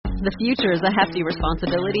The future is a hefty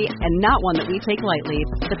responsibility and not one that we take lightly.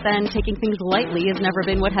 But then taking things lightly has never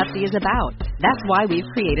been what Hefty is about. That's why we've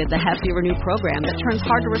created the Hefty Renew program that turns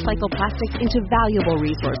hard-to-recycle plastics into valuable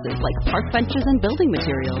resources like park benches and building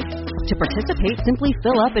materials. To participate, simply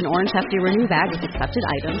fill up an orange Hefty Renew bag with accepted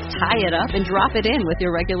items, tie it up, and drop it in with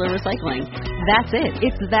your regular recycling. That's it.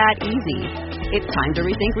 It's that easy. It's time to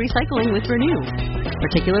rethink recycling with Renew.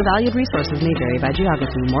 Particular valued resources may vary by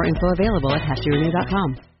geography. More info available at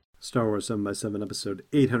heftyrenew.com. Star Wars 7x7, episode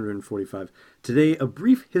 845. Today, a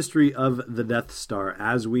brief history of the Death Star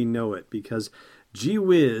as we know it, because, gee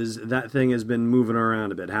whiz, that thing has been moving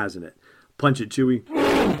around a bit, hasn't it? Punch it, Chewie.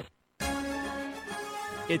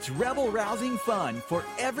 It's rebel-rousing fun for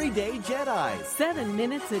everyday Jedis. 7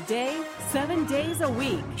 minutes a day, 7 days a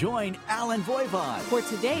week. Join Alan Voivod for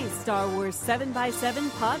today's Star Wars 7x7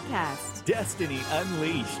 podcast. Destiny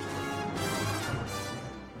Unleashed.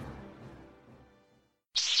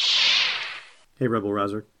 Hey, Rebel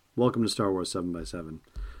Rouser. Welcome to Star Wars 7x7.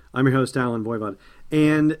 I'm your host, Alan Voivod,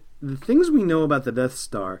 and the things we know about the Death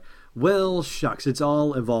Star, well, shucks, it's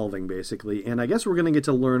all evolving, basically, and I guess we're going to get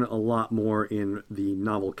to learn a lot more in the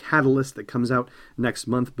novel Catalyst that comes out next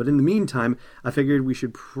month, but in the meantime, I figured we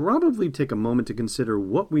should probably take a moment to consider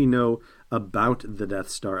what we know about the Death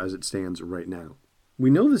Star as it stands right now. We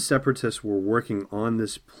know the Separatists were working on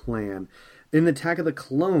this plan in Attack of the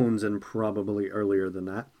Clones, and probably earlier than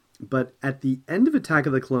that. But at the end of Attack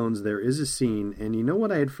of the Clones, there is a scene, and you know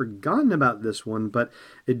what, I had forgotten about this one, but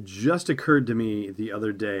it just occurred to me the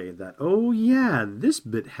other day that, oh yeah, this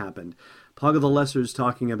bit happened. Plaga the Lesser's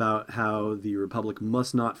talking about how the Republic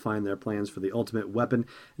must not find their plans for the ultimate weapon,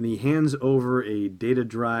 and he hands over a data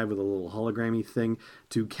drive with a little hologrammy thing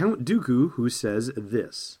to Count Dooku, who says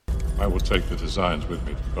this. I will take the designs with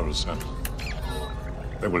me to Coruscant.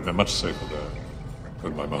 They will be much safer there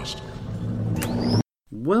than my master.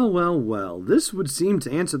 Well, this would seem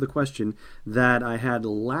to answer the question that I had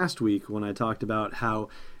last week when I talked about how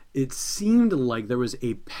it seemed like there was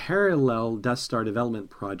a parallel Death Star development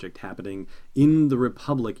project happening in the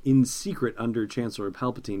Republic in secret under Chancellor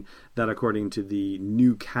Palpatine, that according to the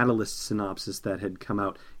new Catalyst synopsis that had come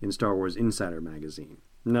out in Star Wars Insider magazine.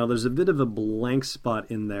 Now, there's a bit of a blank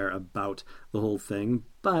spot in there about the whole thing,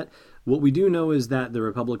 but what we do know is that the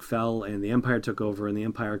Republic fell and the Empire took over, and the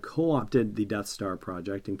Empire co-opted the Death Star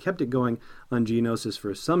project and kept it going on Geonosis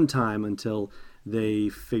for some time until they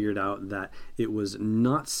figured out that it was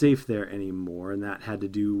not safe there anymore, and that had to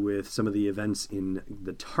do with some of the events in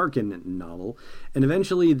the Tarkin novel. And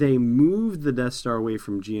eventually they moved the Death Star away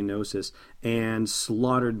from Geonosis and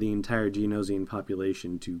slaughtered the entire Geonosian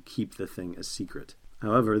population to keep the thing a secret.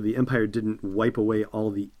 However, the Empire didn't wipe away all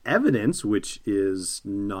the evidence, which is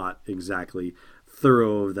not exactly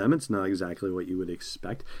thorough of them. It's not exactly what you would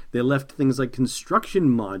expect. They left things like construction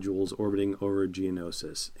modules orbiting over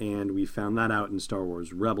Geonosis, and we found that out in Star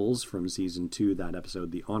Wars Rebels from Season 2, that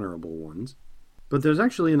episode, The Honorable Ones. But there's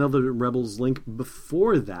actually another Rebels link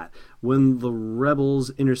before that, when the Rebels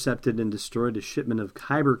intercepted and destroyed a shipment of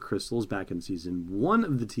Kyber crystals back in Season 1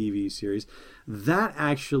 of the TV series. That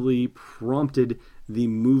actually prompted the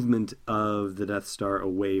movement of the Death Star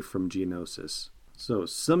away from Geonosis. So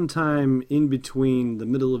sometime in between the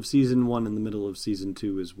middle of Season 1 and the middle of Season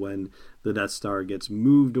 2 is when the Death Star gets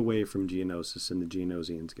moved away from Geonosis and the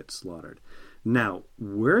Geonosians get slaughtered. Now,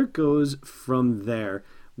 where it goes from there,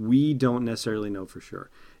 we don't necessarily know for sure.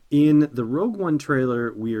 In the Rogue One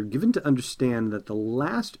trailer, we are given to understand that the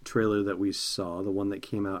last trailer that we saw, the one that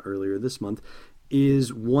came out earlier this month,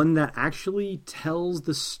 is one that actually tells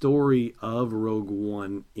the story of Rogue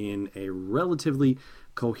One in a relatively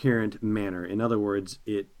coherent manner. In other words,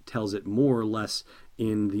 it tells it more or less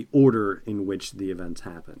in the order in which the events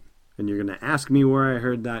happen. And you're going to ask me where I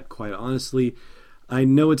heard that. Quite honestly, I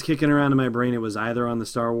know it's kicking around in my brain. It was either on the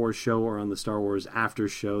Star Wars show or on the Star Wars After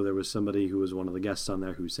show. There was somebody who was one of the guests on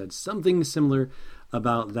there who said something similar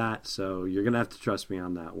about that, so you're going to have to trust me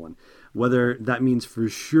on that one. Whether that means for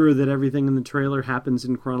sure that everything in the trailer happens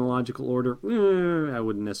in chronological order, I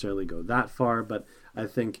wouldn't necessarily go that far, but I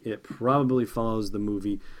think it probably follows the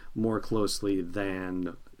movie more closely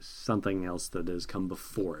than something else that has come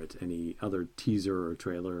before it, any other teaser or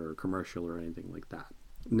trailer or commercial or anything like that.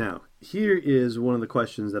 Now, here is one of the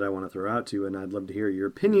questions that I want to throw out to you, and I'd love to hear your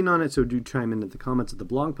opinion on it, so do chime in at the comments of the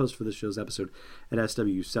blog post for this show's episode at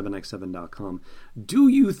sw7x7.com. Do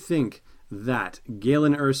you think that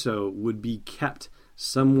Galen Erso would be kept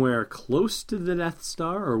somewhere close to the Death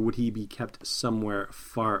Star, or would he be kept somewhere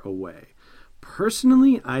far away?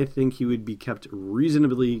 Personally, I think he would be kept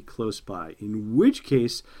reasonably close by, in which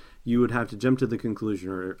case you would have to jump to the conclusion,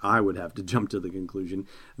 or I would have to jump to the conclusion,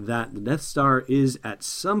 that the Death Star is at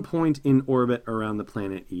some point in orbit around the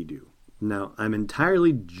planet Edu. Now, I'm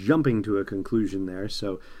entirely jumping to a conclusion there,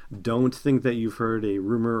 so don't think that you've heard a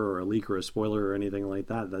rumor or a leak or a spoiler or anything like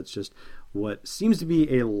that. That's just what seems to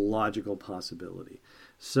be a logical possibility.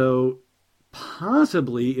 So,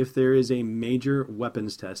 possibly, if there is a major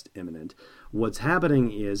weapons test imminent, what's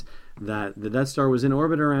happening is that the Death Star was in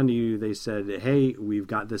orbit around Edu. They said, hey, we've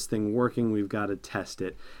got this thing working, we've got to test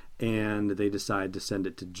it. And they decide to send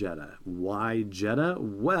it to Jedha. Why Jedha?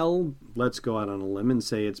 Well, let's go out on a limb and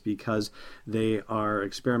say it's because they are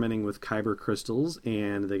experimenting with kyber crystals,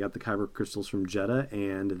 and they got the kyber crystals from Jedha,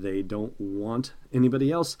 and they don't want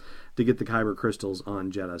anybody else to get the kyber crystals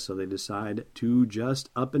on Jedha, so they decide to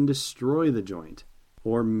just up and destroy the joint.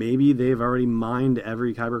 Or maybe they've already mined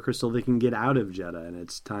every kyber crystal they can get out of Jedha, and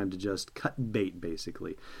it's time to just cut bait,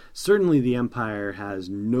 basically. Certainly the Empire has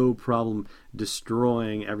no problem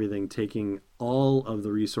destroying everything, taking all of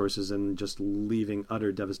the resources and just leaving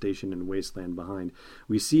utter devastation and wasteland behind.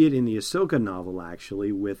 We see it in the Ahsoka novel,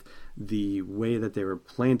 actually, with the way that they were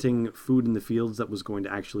planting food in the fields that was going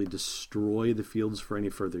to actually destroy the fields for any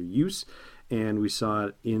further use. And we saw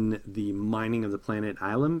it in the mining of the planet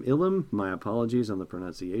Ilum, my apologies on the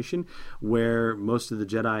pronunciation, where most of the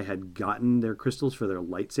Jedi had gotten their crystals for their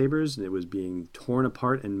lightsabers, and it was being torn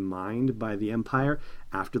apart and mined by the Empire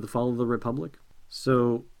after the fall of the Republic.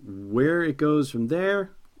 So where it goes from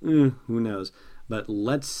there, who knows. But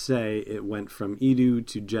let's say it went from Edu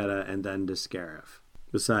to Jedha and then to Scarif.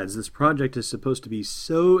 Besides, this project is supposed to be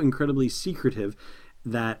so incredibly secretive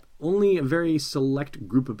that only a very select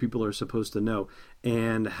group of people are supposed to know.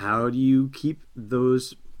 And how do you keep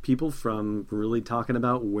those people from really talking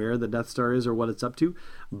about where the Death Star is or what it's up to?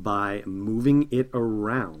 By moving it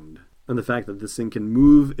around. And the fact that this thing can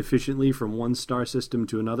move efficiently from one star system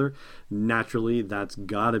to another, naturally, that's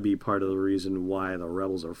got to be part of the reason why the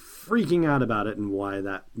Rebels are freaking out about it, and why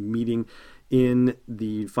that meeting in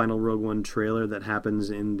the final Rogue One trailer that happens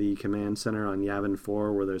in the command center on Yavin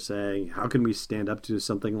 4, where they're saying, how can we stand up to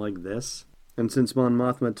something like this? And since Mon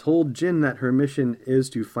Mothma told Jyn that her mission is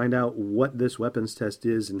to find out what this weapons test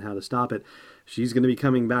is and how to stop it, she's going to be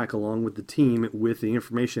coming back along with the team with the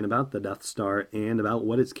information about the Death Star and about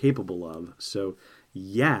what it's capable of. So,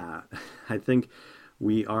 yeah, I think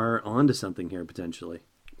we are onto something here potentially.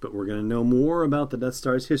 But we're going to know more about the Death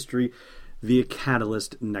Star's history via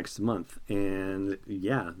Catalyst next month. And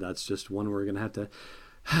yeah, that's just one we're going to have to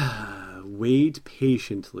wait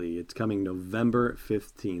patiently. It's coming November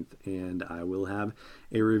 15th, and I will have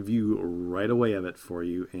a review right away of it for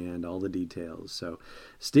you and all the details. So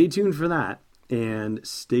stay tuned for that, and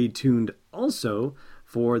stay tuned also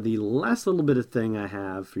for the last little bit of thing I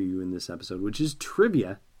have for you in this episode, which is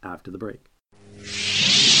trivia after the break.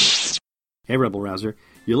 Hey, Rebel Rouser.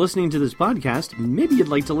 You're listening to this podcast, maybe you'd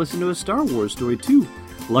like to listen to a Star Wars story too.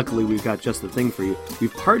 Luckily, we've got just the thing for you.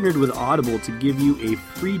 We've partnered with Audible to give you a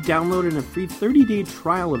free download and a free 30-day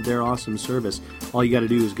trial of their awesome service. All you got to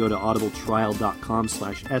do is go to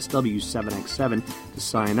audibletrial.com/SW7X7 to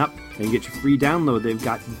sign up and get your free download. They've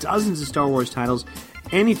got dozens of Star Wars titles,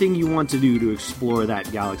 anything you want to do to explore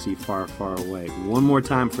that galaxy far, far away. One more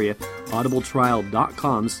time for you,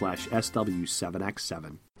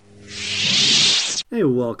 audibletrial.com/SW7X7. Hey,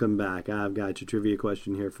 welcome back. I've got your trivia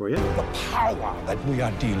question here for you. The power that we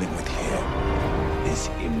are dealing with here is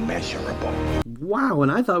immeasurable. Wow, and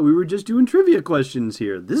I thought we were just doing trivia questions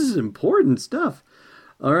here. This is important stuff.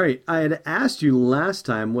 All right, I had asked you last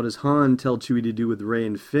time, what does Han tell Chewie to do with Rey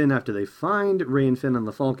and Finn after they find Rey and Finn on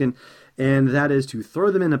the Falcon? And that is to throw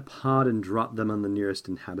them in a pod and drop them on the nearest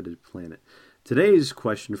inhabited planet. Today's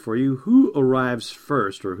question for you, who arrives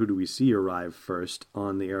first, or who do we see arrive first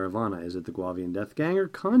on the Eravana? Is it the Guavian Death Gang or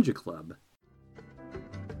Conja Club?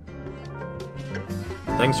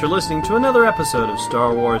 Thanks for listening to another episode of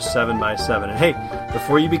Star Wars 7x7. And hey,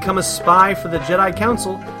 before you become a spy for the Jedi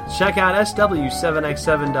Council, check out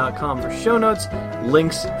SW7X7.com for show notes,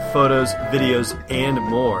 links, photos, videos, and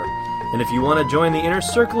more. And if you want to join the inner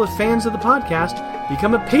circle of fans of the podcast,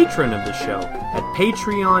 become a patron of the show at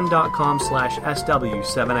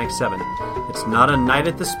patreon.com/SW7X7. It's not a night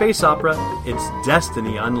at the space opera, it's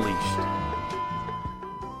Destiny Unleashed.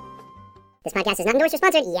 This podcast is not endorsed or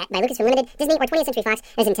sponsored yet by Lucasfilm Limited, Disney, or 20th Century Fox.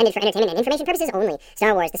 It is intended for entertainment and information purposes only.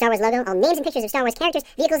 Star Wars, the Star Wars logo, all names and pictures of Star Wars characters,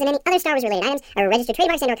 vehicles, and any other Star Wars-related items are registered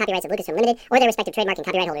trademarks and/or copyrights of Lucasfilm Limited or their respective trademark and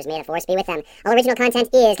copyright holders. May the force be with them. All original content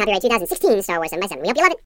is copyright 2016 Star Wars 7x7. We hope you love it.